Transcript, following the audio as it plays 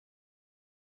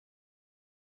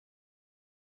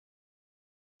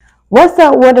What's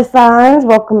up, water signs?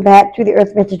 Welcome back to the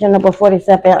Earth Message number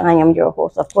 47. I am your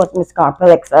host, of course, Miss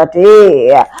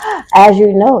Complexity. As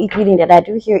you know, each reading that I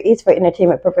do here is for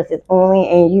entertainment purposes only,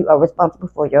 and you are responsible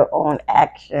for your own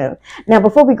actions. Now,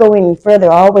 before we go any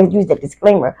further, I always use that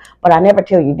disclaimer, but I never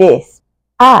tell you this.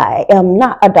 I am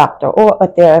not a doctor or a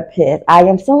therapist. I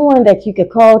am someone that you could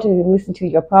call to listen to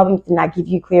your problems and not give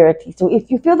you clarity. So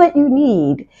if you feel that you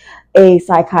need a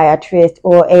psychiatrist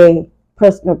or a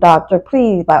personal doctor,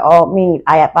 please, by all means,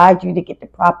 I advise you to get the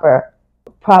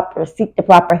seek the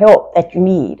proper help that you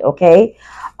need, okay?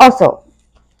 Also,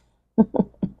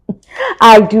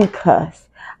 I do cuss.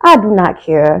 I do not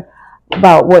care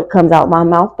about what comes out my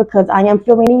mouth because I am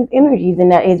feeling these energies,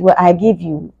 and that is what I give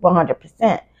you 100%.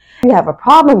 If you have a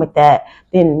problem with that,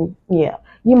 then yeah,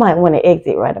 you might want to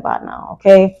exit right about now,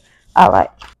 okay? All right.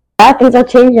 A lot of things are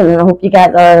changing, and I hope you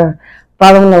guys are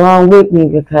following along with me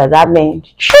because I've been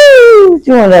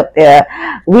doing up there.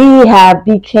 We have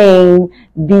became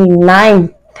the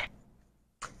 9th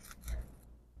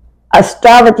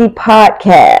astrology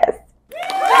podcast.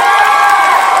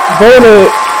 Voted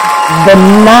the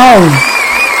 9th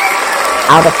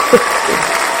out of 60.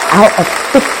 Out of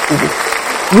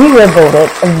 60. We were voted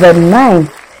the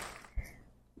 9th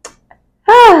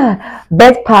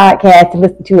best podcast to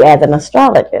listen to as an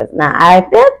astrologist. Now,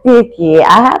 this year,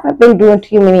 I haven't been doing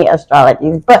too many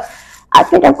astrologies, but I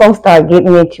think I'm going to start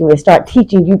getting into it, start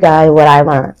teaching you guys what I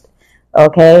learned.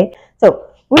 Okay? So,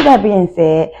 with that being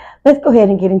said, let's go ahead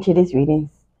and get into this reading.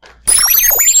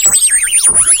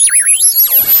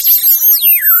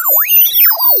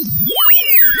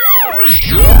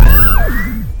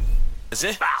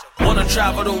 Wanna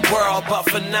travel the world, but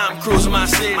for now I'm cruising my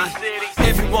city.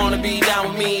 If you wanna be down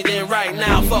with me, then right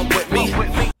now fuck with me.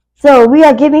 So we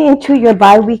are getting into your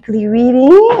bi-weekly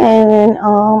reading, and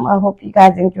I hope you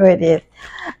guys enjoy this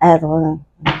as well.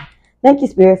 Thank you,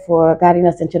 Spirit, for guiding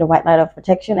us into the white light of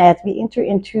protection as we enter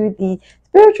into the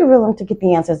spiritual realm to get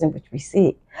the answers in which we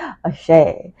seek.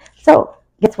 Ashe. So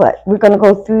guess what? We're gonna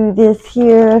go through this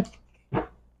here,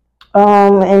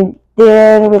 and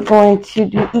then we're going to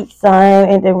do each sign,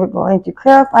 and then we're going to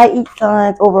clarify each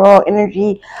sign's overall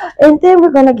energy, and then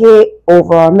we're going to get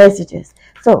overall messages.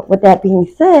 So with that being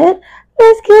said,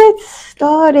 let's get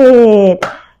started.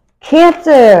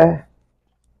 Cancer.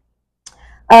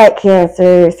 All right,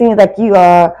 Cancer. It seems like you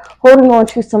are holding on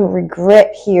to some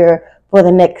regret here for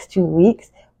the next 2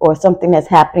 weeks, or something that's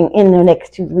happening in the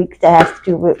next 2 weeks that has to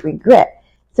do with regret.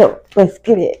 So let's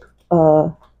get it.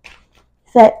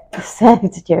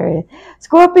 Sagittarius.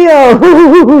 Scorpio,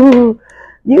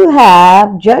 you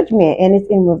have Judgment, and it's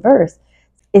in reverse.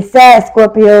 It's sad,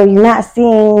 Scorpio. You're not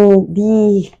seeing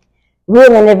the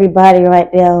real in everybody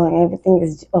right now, and everything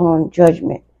is on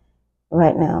Judgment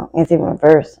right now. It's in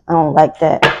reverse. I don't like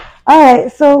that. All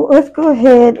right, so let's go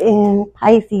ahead and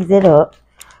Pisces it up.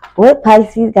 What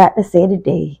Pisces got to say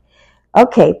today?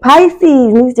 Okay,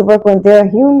 Pisces needs to work on their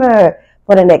humor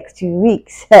for the next 2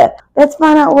 weeks. Let's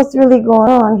find out what's really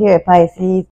going on here,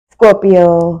 Pisces,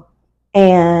 Scorpio,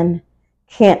 and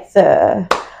Cancer.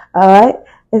 All right,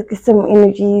 let's get some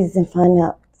energies and find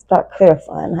out, start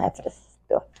clarifying half of this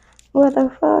stuff. What the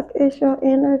fuck is your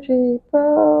energy,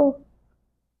 bro?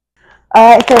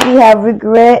 All right, so we have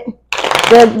regret,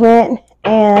 judgment,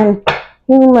 and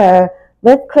humor.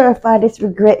 Let's clarify this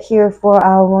regret here for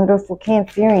our wonderful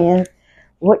Cancerians.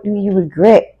 What do you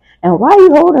regret? And why are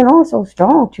you holding on so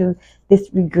strong to this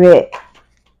regret?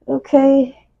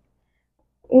 Okay.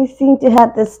 You seem to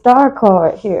have the Star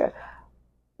card here,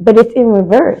 but it's in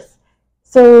reverse.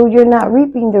 So you're not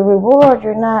reaping the reward.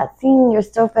 You're not seeing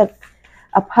yourself as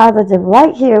a positive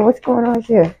light here. What's going on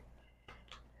here?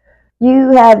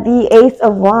 You have the Ace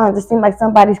of Wands. It seems like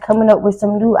somebody's coming up with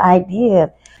some new ideas.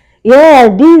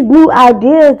 Yeah, these new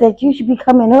ideas that you should be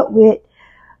coming up with,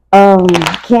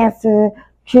 Cancer,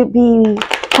 should be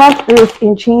prosperous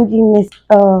in changing this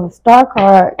Star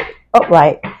card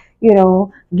upright,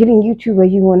 getting you to where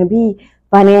you want to be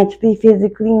financially,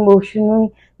 physically,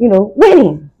 emotionally,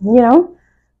 winning,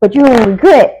 but you're in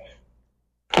regret.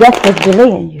 That's what's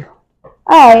delaying you.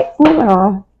 All right, moving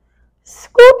on.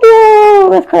 Scorpio,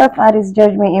 let's clarify this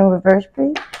Judgment in reverse,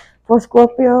 please. For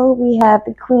Scorpio, we have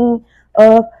the Queen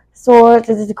of Swords.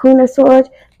 Is it the Queen of Swords?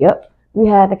 Yep, we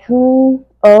have the Queen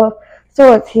of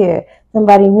Swords here.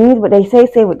 Somebody means what they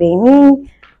say what they mean.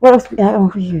 What else we got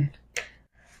over here?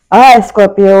 All right,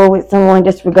 Scorpio, with someone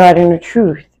disregarding the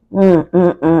truth.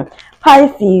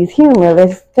 Pisces, humor.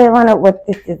 Let's find out what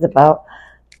this is about.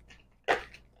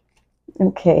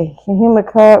 Okay, humor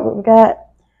card, what we got?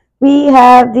 We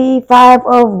have the Five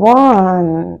of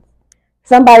Wands.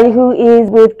 Somebody who is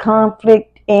with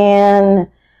conflict and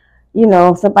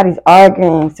somebody's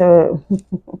arguing, so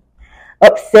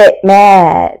upset,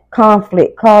 mad,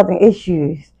 conflict, causing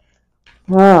issues.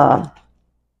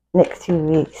 Next 2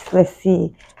 weeks. Let's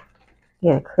see.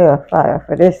 Get a clarifier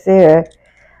for this here.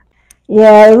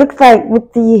 Yeah, it looks like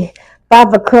with the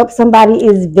Five of Cups, somebody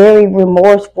is very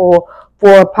remorseful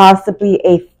for possibly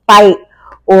a fight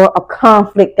or a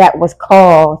conflict that was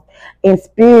caused. And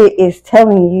Spirit is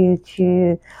telling you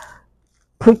to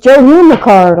put your humor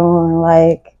card on.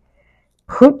 Like,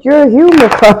 put your humor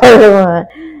card on.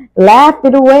 Laugh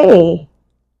it away.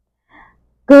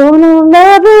 Gonna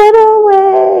love it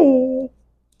away.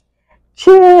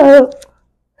 Chill.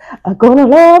 I'm gonna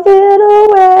love it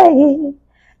away.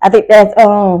 I think that's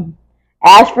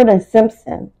Ashford and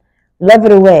Simpson. Love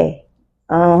it away.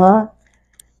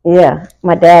 Yeah,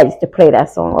 my dad used to play that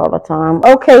song all the time.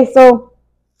 Okay, so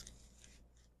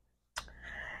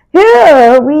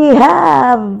here we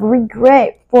have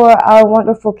regret for our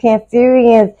wonderful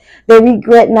Cancerians. They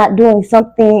regret not doing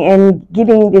something and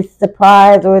getting this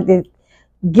surprise or this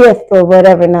gift or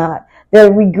whatever not.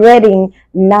 They're regretting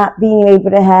not being able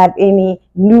to have any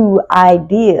new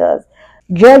ideas.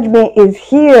 Judgment is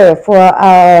here for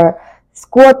our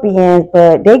Scorpions,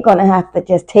 but they're going to have to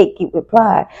just take it with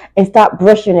pride and stop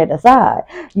brushing it aside.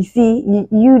 You see,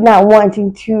 you not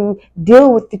wanting to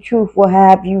deal with the truth will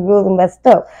have you really messed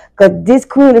up. Because this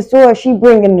Queen of Swords, she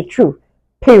bringing the truth,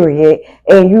 period.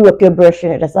 And you up there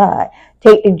brushing it aside.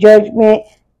 Take the judgment,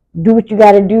 do what you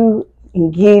got to do,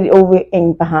 and get it over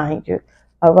and behind you.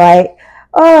 All right.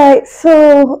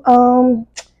 So,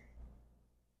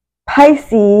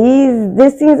 Pisces,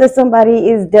 this seems that somebody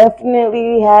is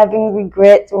definitely having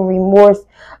regrets or remorse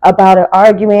about an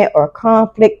argument or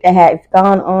conflict that has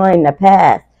gone on in the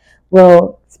past.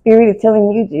 Well, Spirit is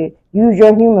telling you to use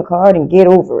your humor card and get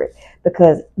over it,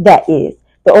 because that is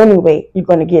the only way you're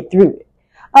going to get through it.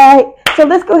 All right, so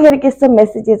let's go ahead and get some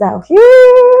messages out here.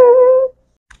 All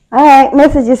right,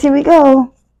 messages, here we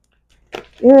go.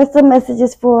 Here are some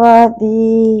messages for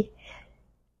the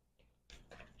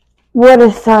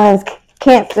water signs,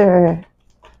 Cancer,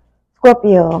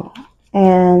 Scorpio,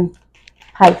 and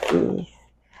Pisces.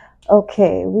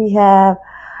 Okay, we have,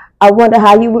 I wonder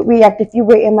how you would react if you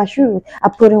were in my shoes. I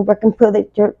put in work and put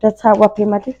it, that's how I pay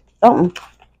my dues.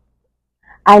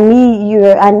 I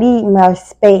need my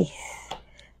space.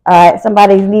 All right,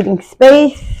 somebody's needing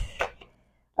space.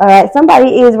 All right,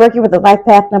 somebody is working with a life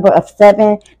path number of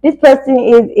 7. This person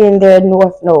is in their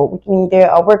north node, which means they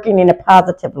are working in a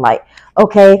positive light.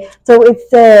 Okay, so it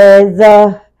says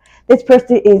this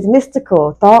person is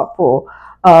mystical, thoughtful,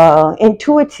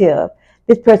 intuitive.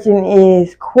 This person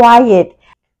is quiet.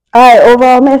 All right,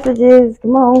 overall messages.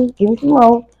 Come on, give me some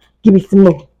more. Give me some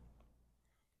more.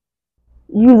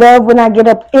 You love when I get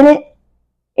up in it.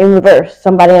 In reverse,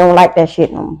 somebody don't like that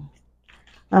shit no more.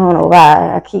 I don't know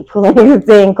why I keep pulling the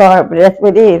same card, but that's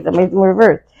what it is. I mean, it's in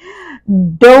reverse.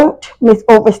 Don't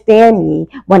misunderstand me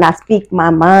when I speak my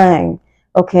mind,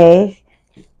 okay?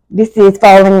 This is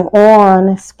falling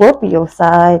on Scorpio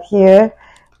side here.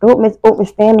 Don't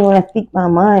misunderstand me when I speak my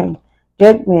mind.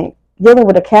 Judgment. Dealing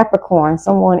with a Capricorn,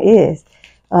 someone is.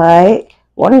 All right?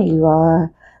 One of you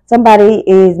are. Somebody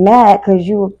is mad because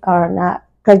you are not,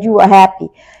 because you are happy.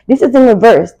 This is in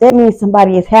reverse. That means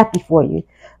somebody is happy for you,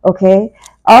 okay?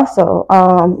 Also,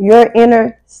 your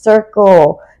inner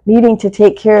circle, needing to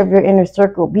take care of your inner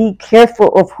circle. Be careful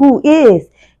of who is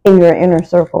in your inner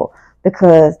circle,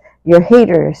 because your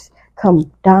haters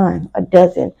come dime a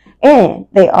dozen, and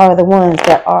they are the ones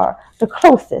that are the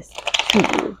closest to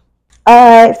you.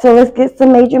 All right, so let's get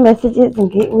some major messages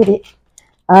and get with it.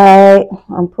 All right,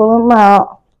 I'm pulling them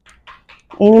out.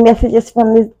 Any messages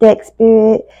from this deck,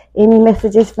 Spirit? Any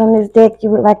messages from this deck you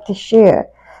would like to share?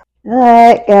 All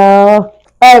right, y'all.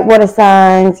 All right, water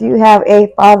signs, you have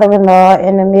a father-in-law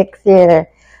in the mix here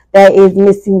that is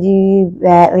missing you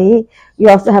badly. You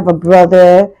also have a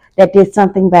brother that did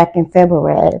something back in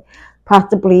February,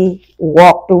 possibly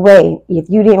walked away. If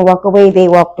you didn't walk away, they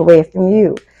walked away from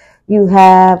you. You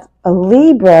have a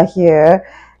Libra here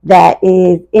that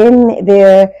is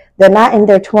they're not in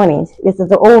their 20s. This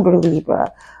is an older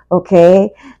Libra,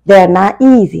 okay? They're not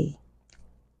easy.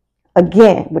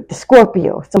 Again, with the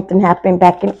Scorpio, something happened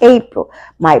back in April.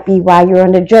 Might be why you're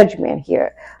under judgment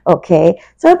here. Okay.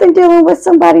 Something dealing with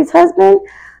somebody's husband.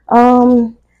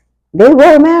 They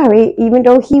were married, even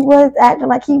though he was acting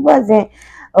like he wasn't.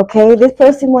 Okay. This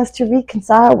person wants to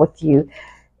reconcile with you.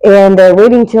 And they're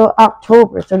waiting till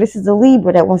October. So this is a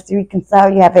Libra that wants to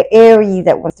reconcile. You have an Aries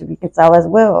that wants to reconcile as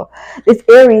well. This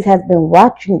Aries has been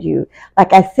watching you.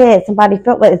 Like I said, somebody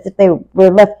felt like as if they were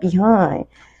left behind,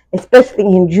 especially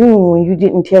in June when you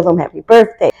didn't tell them happy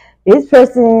birthday. This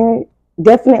person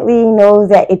definitely knows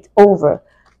that it's over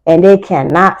and they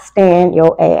cannot stand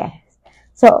your ass.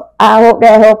 So I hope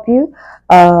that helped you.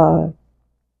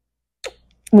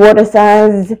 Water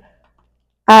signs,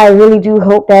 I really do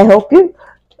hope that helped you.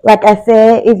 Like I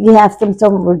said, if you have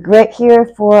some regret here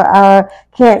for our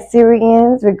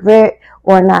Cancerians, regret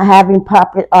or not having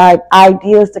proper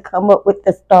ideas to come up with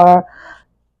the star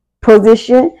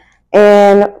position.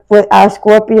 And with our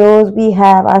Scorpios, we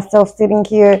have ourselves sitting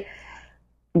here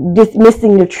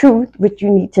dismissing the truth, which you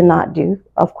need to not do,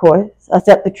 of course.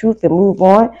 Accept the truth and move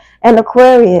on. And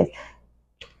Aquarius,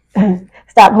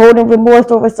 stop holding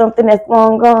remorse over something that's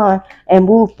long gone and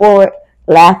move forward.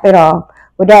 Laugh it off.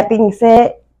 With that being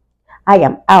said, I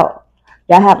am out.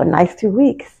 Y'all have a nice 2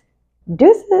 weeks.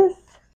 Deuces.